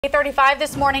8:35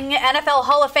 this morning, NFL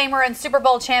Hall of Famer and Super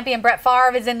Bowl champion Brett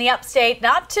Favre is in the upstate,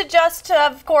 not to just,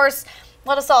 of course,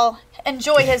 let us all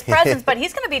enjoy his presence, but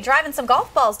he's going to be driving some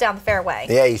golf balls down the fairway.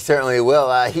 Yeah, he certainly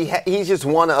will. He's just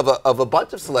one of a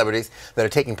bunch of celebrities that are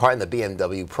taking part in the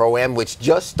BMW Pro-Am, which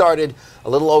just started a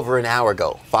little over an hour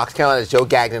ago. Fox Carolina's Joe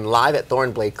Gagnon live at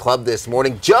Thornblade Club this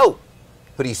morning. Joe,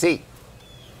 who do you see?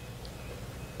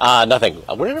 Nothing.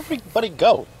 Where did everybody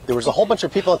go? There was a whole bunch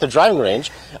of people at the driving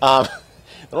range.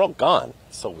 They're all gone.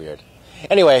 It's so weird.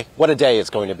 Anyway, what a day it's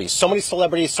going to be. So many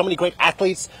celebrities, so many great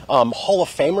athletes. Hall of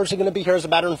Famers are going to be here, as a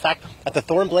matter of fact, at the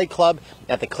Thornblade Club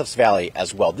at the Cliffs Valley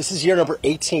as well. This is year number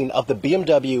 18 of the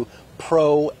BMW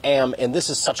Pro-Am, and this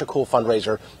is such a cool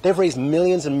fundraiser. They've raised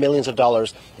millions and millions of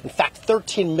dollars. In fact,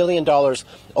 $13 million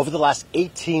over the last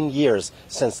 18 years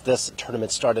since this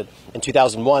tournament started in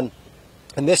 2001.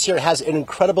 And this year has an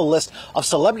incredible list of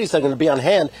celebrities that are going to be on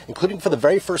hand, including for the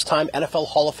very first time NFL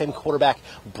Hall of Fame quarterback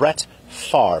Brett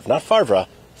Favre. Not Favre,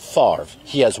 Favre.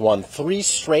 He has won 3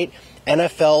 straight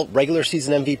NFL regular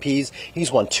season MVPs.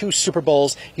 He's won 2 Super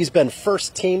Bowls. He's been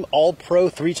first team All-Pro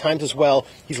 3 times as well.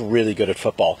 He's really good at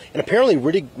football and apparently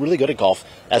really good at golf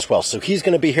as well. So he's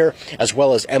going to be here, as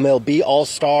well as MLB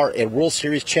All-Star and World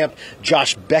Series champ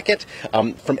Josh Beckett.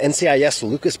 From NCIS,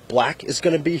 Lucas Black is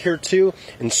going to be here too,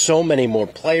 and so many more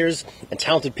players and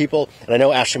talented people. And I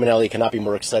know Ashley Manelli cannot be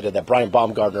more excited that Brian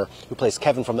Baumgartner, who plays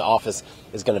Kevin from The Office,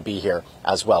 is going to be here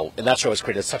as well. And that show has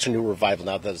created such a new revival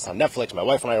now that it's on Netflix. My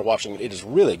wife and I are watching. It is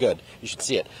really good. You should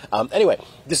see it. Anyway,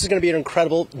 this is going to be an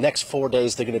incredible next 4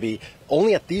 days. They're going to be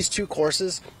only at these 2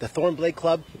 courses, the Thornblade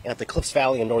Club and at the Cliffs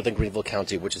Valley in northern Greenville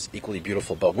County, which is equally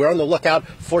beautiful. But we're on the lookout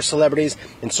for celebrities,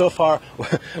 and so far,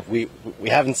 we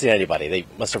haven't seen anybody. They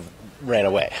must have ran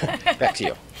away. Back to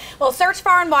you. Well, search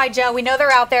far and wide, Joe. We know they're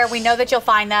out there. We know that you'll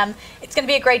find them. It's going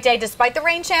to be a great day. Despite the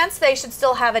rain chance, they should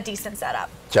still have a decent setup.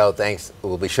 Joe, thanks.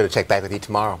 We'll be sure to check back with you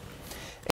tomorrow.